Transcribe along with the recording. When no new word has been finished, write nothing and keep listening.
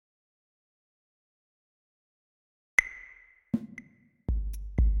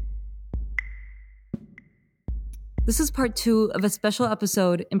This is part 2 of a special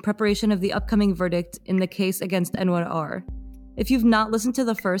episode in preparation of the upcoming verdict in the case against Anwar R. If you've not listened to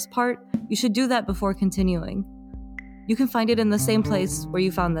the first part, you should do that before continuing. You can find it in the same place where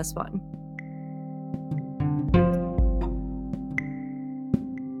you found this one.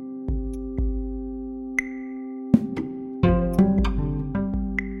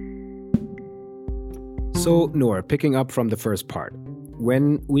 So, Noor, picking up from the first part,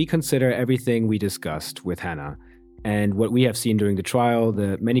 when we consider everything we discussed with Hannah and what we have seen during the trial,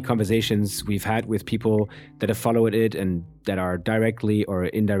 the many conversations we've had with people that have followed it and that are directly or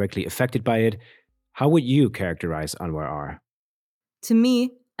indirectly affected by it, how would you characterize Anwar R? To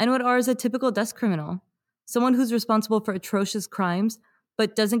me, Anwar R is a typical desk criminal, someone who's responsible for atrocious crimes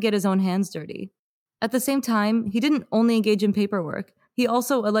but doesn't get his own hands dirty. At the same time, he didn't only engage in paperwork. He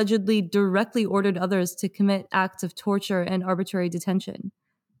also allegedly directly ordered others to commit acts of torture and arbitrary detention.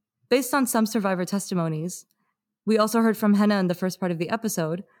 Based on some survivor testimonies, we also heard from Henna in the first part of the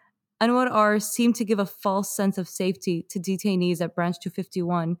episode, Anwar R seemed to give a false sense of safety to detainees at Branch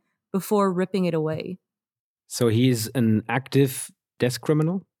 251 before ripping it away. So he's an active desk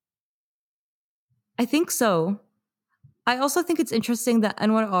criminal? I think so. I also think it's interesting that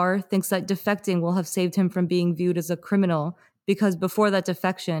Anwar R thinks that defecting will have saved him from being viewed as a criminal because before that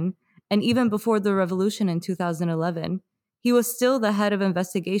defection, and even before the revolution in 2011, he was still the head of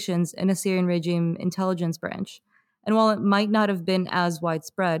investigations in a Syrian regime intelligence branch. And while it might not have been as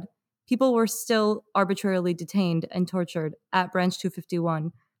widespread, people were still arbitrarily detained and tortured at Branch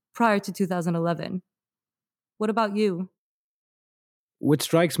 251 prior to 2011. What about you? What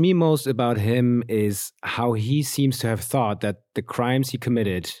strikes me most about him is how he seems to have thought that the crimes he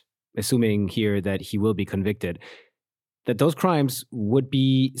committed, assuming here that he will be convicted, that those crimes would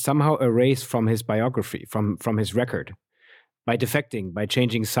be somehow erased from his biography, from his record, by defecting, by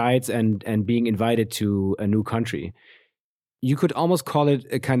changing sides and being invited to a new country. You could almost call it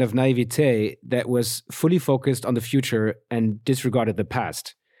a kind of naivete that was fully focused on the future and disregarded the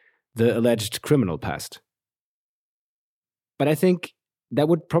past, the alleged criminal past. But I think that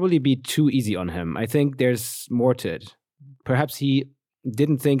would probably be too easy on him. I think there's more to it. Perhaps he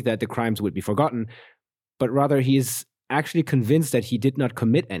didn't think that the crimes would be forgotten, but rather he is actually convinced that he did not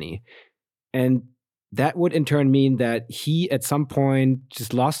commit any. And that would in turn mean that he at some point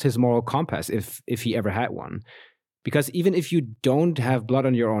just lost his moral compass, if he ever had one. Because even if you don't have blood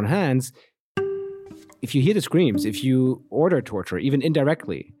on your own hands, if you hear the screams, if you order torture, even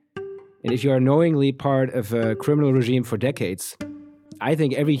indirectly, and if you are knowingly part of a criminal regime for decades, I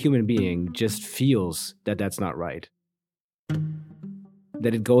think every human being just feels that that's not right.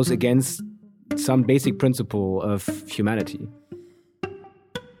 That it goes against some basic principle of humanity.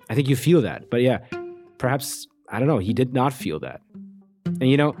 I think you feel that. But yeah, perhaps, I don't know, he did not feel that.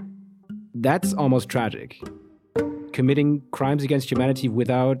 And that's almost tragic. Committing crimes against humanity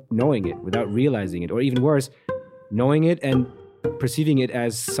without knowing it, without realizing it, or even worse, knowing it and perceiving it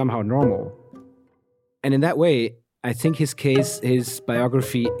as somehow normal. And in that way, I think his case, his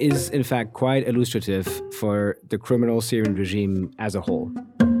biography, is in fact quite illustrative for the criminal Syrian regime as a whole.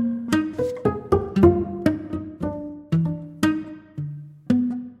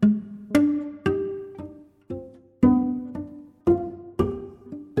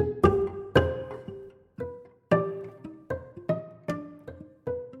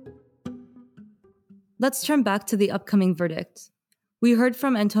 Let's turn back to the upcoming verdict. We heard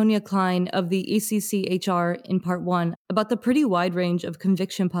from Antonia Klein of the ECCHR in part 1 about the pretty wide range of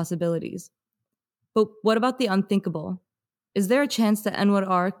conviction possibilities. But what about the unthinkable? Is there a chance that Anwar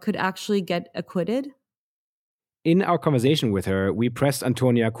R could actually get acquitted? In our conversation with her, we pressed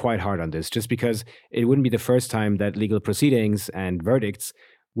Antonia quite hard on this, just because it wouldn't be the first time that legal proceedings and verdicts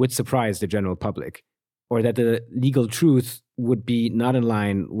would surprise the general public, or that the legal truth would be not in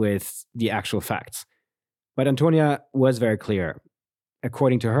line with the actual facts. But Antonia was very clear.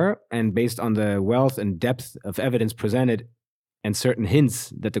 According to her, and based on the wealth and depth of evidence presented and certain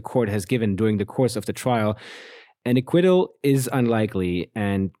hints that the court has given during the course of the trial, an acquittal is unlikely,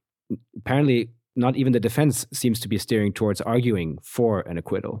 and apparently not even the defense seems to be steering towards arguing for an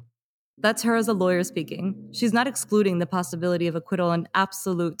acquittal. That's her as a lawyer speaking. She's not excluding the possibility of acquittal in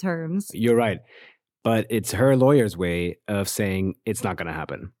absolute terms. You're right. But it's her lawyer's way of saying it's not going to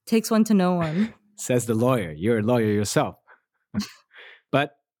happen. Takes one to know one. Says the lawyer. You're a lawyer yourself.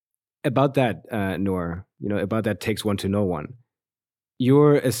 But about that, Noor, about that takes one to know one.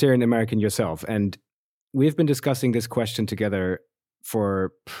 You're a Syrian American yourself, and we've been discussing this question together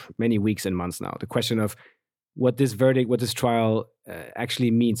for many weeks and months now. The question of what this verdict, what this trial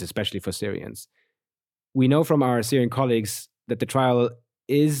actually means, especially for Syrians. We know from our Syrian colleagues that the trial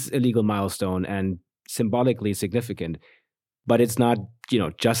is a legal milestone and symbolically significant, but it's not,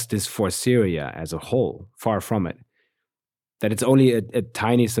 justice for Syria as a whole. Far from it. That it's only a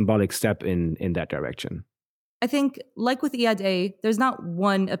tiny symbolic step in that direction. I think, like with Iyad A, there's not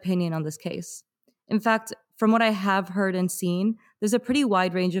one opinion on this case. In fact, from what I have heard and seen, there's a pretty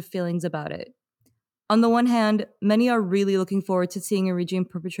wide range of feelings about it. On the one hand, many are really looking forward to seeing a regime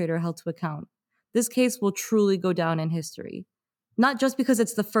perpetrator held to account. This case will truly go down in history. Not just because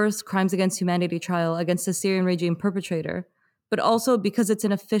it's the first crimes against humanity trial against a Syrian regime perpetrator, but also because it's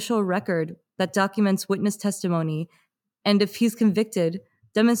an official record that documents witness testimony, and if he's convicted,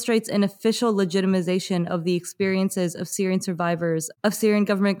 demonstrates an official legitimization of the experiences of Syrian survivors of Syrian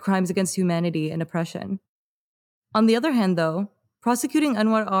government crimes against humanity and oppression. On the other hand, though, prosecuting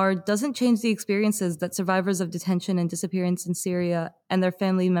Anwar R doesn't change the experiences that survivors of detention and disappearance in Syria and their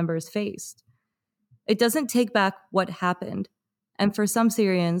family members faced. It doesn't take back what happened, and for some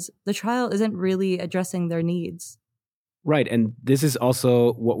Syrians, the trial isn't really addressing their needs. Right, and this is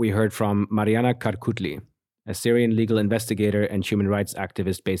also what we heard from Mariana Karkutli, a Syrian legal investigator and human rights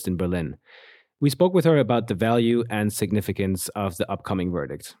activist based in Berlin. We spoke with her about the value and significance of the upcoming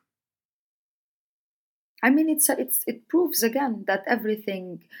verdict. I mean, it proves again that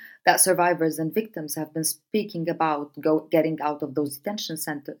everything that survivors and victims have been speaking about, getting out of those detention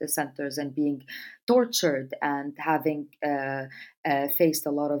centers and being tortured and having faced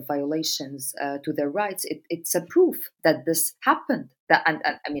a lot of violations to their rights. It's a proof that this happened. And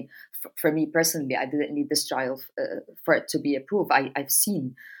I mean, for me personally, I didn't need this trial for it to be a proof. I've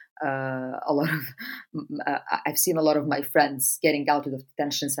seen I've seen a lot of my friends getting out of the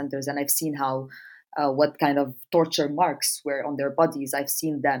detention centers, and I've seen how. What kind of torture marks were on their bodies. I've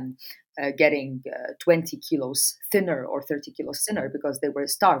seen them getting 20 kilos thinner or 30 kilos thinner because they were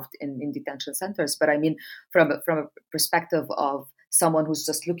starved in detention centers. But I mean, from a perspective of someone who's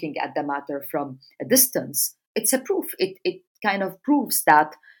just looking at the matter from a distance, it's a proof. It kind of proves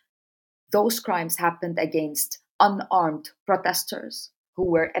that those crimes happened against unarmed protesters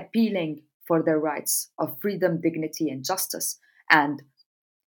who were appealing for their rights of freedom, dignity, and justice. And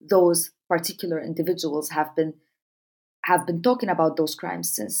those particular individuals have been talking about those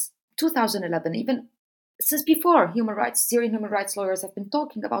crimes since 2011, even since before. Syrian human rights lawyers have been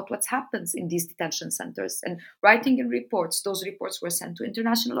talking about what happens in these detention centers and writing in reports. Those reports were sent to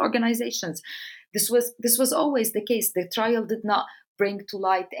international organizations. This was always the case. The trial did not bring to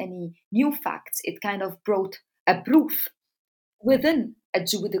light any new facts. It kind of brought a proof within a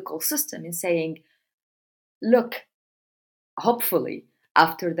juridical system in saying, look, hopefully,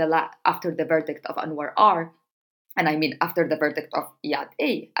 after the verdict of Anwar R, and I mean after the verdict of Iyad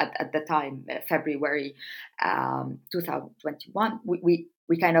A at the time, February 2021, we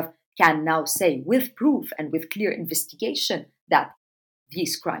kind of can now say with proof and with clear investigation that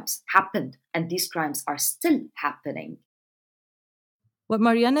these crimes happened and these crimes are still happening. What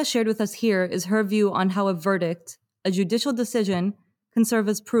Mariana shared with us here is her view on how a verdict, a judicial decision, can serve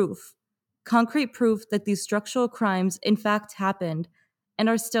as proof, concrete proof that these structural crimes in fact happened and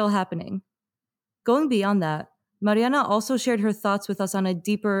are still happening. Going beyond that, Mariana also shared her thoughts with us on a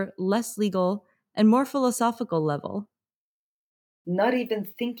deeper, less legal, and more philosophical level. Not even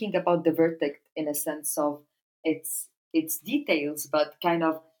thinking about the verdict in a sense of its details, but kind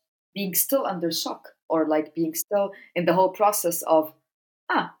of being still under shock, or like being still in the whole process of,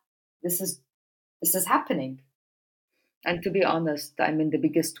 this is happening. And to be honest, I mean, the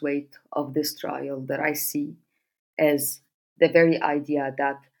biggest weight of this trial that I see is the very idea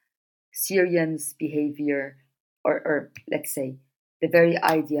that Syrians' behavior, or let's say, the very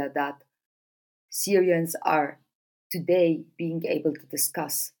idea that Syrians are today being able to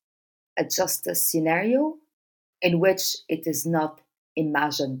discuss a justice scenario in which it is not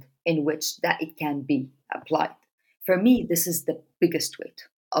imagined, in which that it can be applied. For me, this is the biggest weight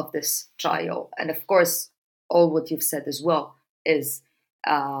of this trial. And of course, all what you've said as well is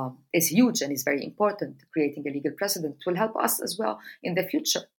huge and is very important. Creating a legal precedent will help us as well in the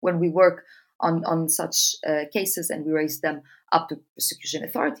future when we work on such cases and we raise them up to prosecution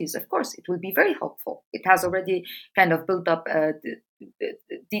authorities. Of course, it will be very helpful. It has already kind of built up a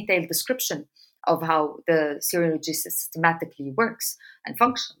detailed description of how the Syrian regime systematically works and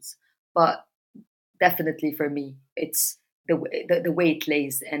functions. But definitely for me, it's the way it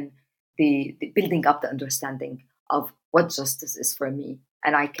lays in the building up the understanding of what justice is for me,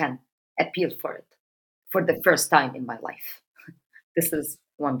 and I can appeal for it for the first time in my life. This is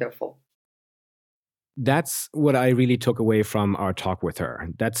wonderful. That's what I really took away from our talk with her.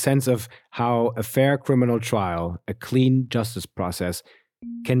 That sense of how a fair criminal trial, a clean justice process,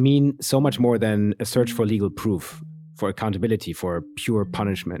 can mean so much more than a search for legal proof, for accountability, for pure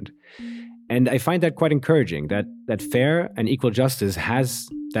punishment. And I find that quite encouraging, that fair and equal justice has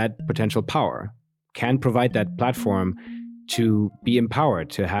that potential power, can provide that platform to be empowered,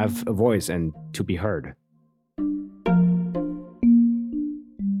 to have a voice and to be heard.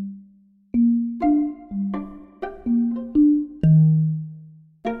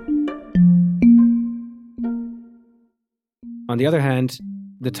 On the other hand,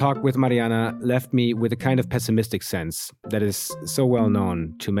 the talk with Mariana left me with a kind of pessimistic sense that is so well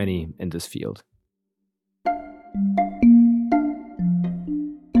known to many in this field.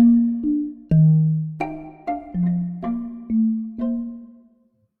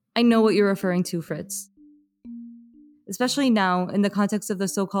 I know what you're referring to, Fritz. Especially now, in the context of the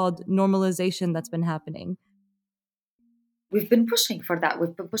so-called normalization that's been happening. We've been pushing for that.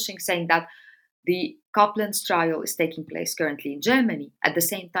 We've been pushing, saying that the Koblenz trial is taking place currently in Germany, at the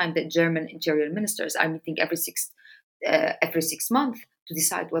same time that German interior ministers are meeting every 6 months to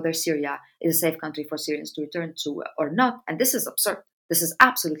decide whether Syria is a safe country for Syrians to return to or not. And this is absurd. This is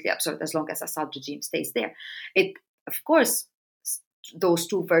absolutely absurd as long as Assad regime stays there. Of course, those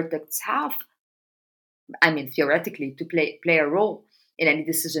two verdicts have, theoretically, to play a role in any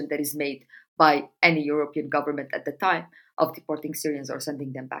decision that is made by any European government at the time of deporting Syrians or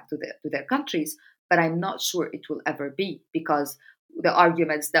sending them back to their countries. But I'm not sure it will ever be, because the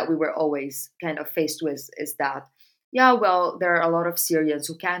arguments that we were always kind of faced with is that, yeah, well, there are a lot of Syrians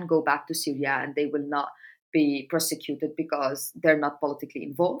who can go back to Syria and they will not be prosecuted because they're not politically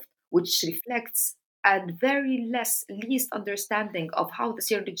involved, which reflects a very least understanding of how the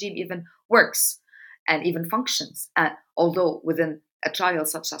Syrian regime even works and even functions. And although within a trial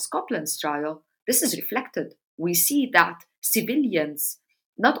such as Koblenz trial, this is reflected. We see that civilians,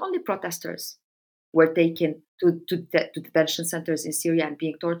 not only protesters, were taken to detention centers in Syria and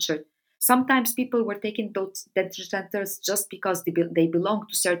being tortured. Sometimes people were taken to detention centers just because they belong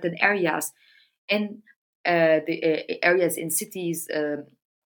to certain areas in the areas in cities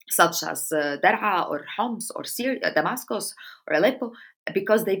such as Dar'a or Homs or Syria, Damascus or Aleppo,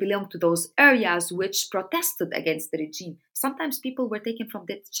 because they belong to those areas which protested against the regime. Sometimes people were taken from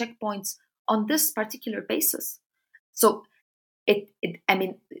the checkpoints on this particular basis. So,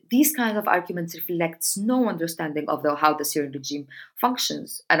 these kinds of arguments reflects no understanding of how the Syrian regime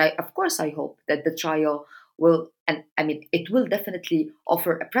functions. And I hope that the trial will, it will definitely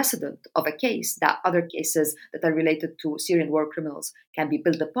offer a precedent of a case that other cases that are related to Syrian war criminals can be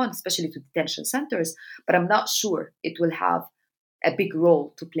built upon, especially to detention centers. But I'm not sure it will have a big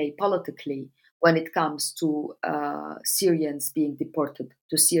role to play politically when it comes to Syrians being deported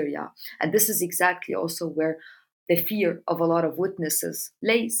to Syria. And this is exactly also where the fear of a lot of witnesses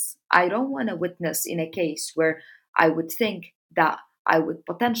lays. I don't want to witness in a case where I would think that I would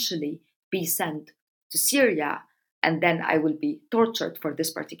potentially be sent to Syria and then I will be tortured for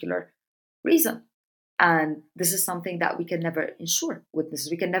this particular reason. And this is something that we can never ensure witnesses.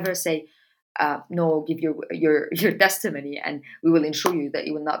 We can never say, no, give your testimony and we will ensure you that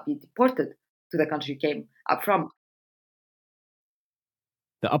you will not be deported to the country you came up from.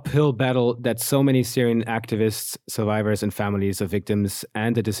 The uphill battle that so many Syrian activists, survivors, and families of victims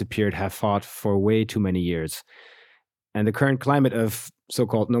and the disappeared have fought for way too many years. And the current climate of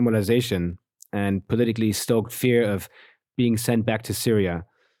so-called normalization and politically stoked fear of being sent back to Syria,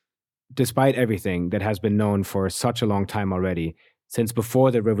 despite everything that has been known for such a long time already, since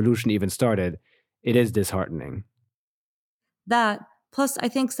before the revolution even started, it is disheartening. That, plus I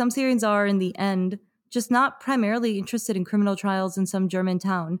think some Syrians are, in the end, just not primarily interested in criminal trials in some German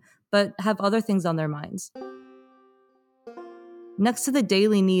town, but have other things on their minds. Next to the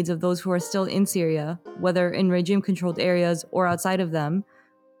daily needs of those who are still in Syria, whether in regime-controlled areas or outside of them,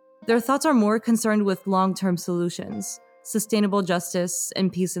 their thoughts are more concerned with long-term solutions, sustainable justice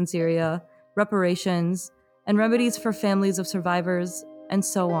and peace in Syria, reparations, and remedies for families of survivors, and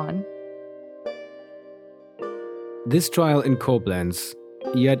so on. This trial in Koblenz,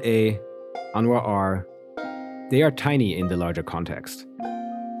 Iyad A., Anwar R., they are tiny in the larger context.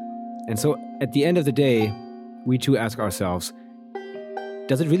 And so at the end of the day, we too ask ourselves,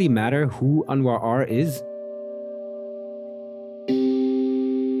 does it really matter who Anwar R. is?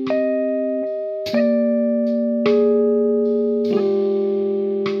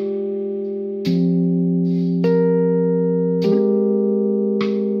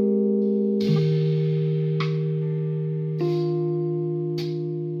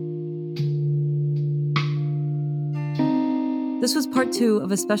 This was part 2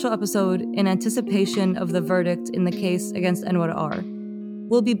 of a special episode in anticipation of the verdict in the case against Anwar R.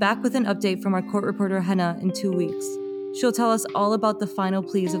 We'll be back with an update from our court reporter Henna in 2 weeks. She'll tell us all about the final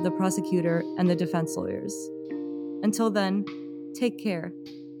pleas of the prosecutor and the defense lawyers. Until then, take care.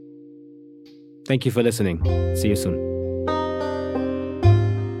 Thank you for listening. See you soon.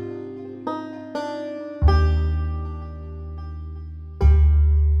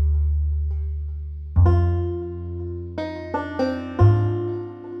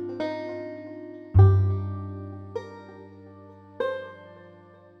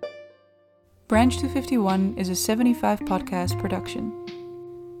 Branch 251 is a 75 podcast production.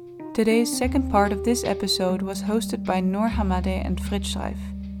 Today's second part of this episode was hosted by Noor Hamadeh and Frits Strijf.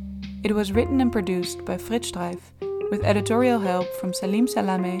 It was written and produced by Frits Strijf, with editorial help from Salim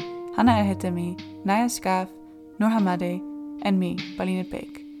Salameh, Hannah Ehetemi, Naya Skaaf, Noor Hamadeh, and me, Pauline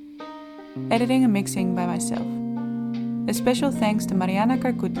Peek. Editing and mixing by myself. A special thanks to Mariana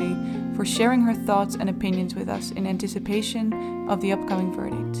Karkutli for sharing her thoughts and opinions with us in anticipation of the upcoming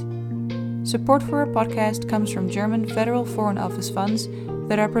verdict. Support for our podcast comes from German Federal Foreign Office funds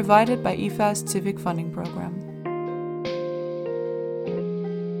that are provided by IFA's Civic Funding Program.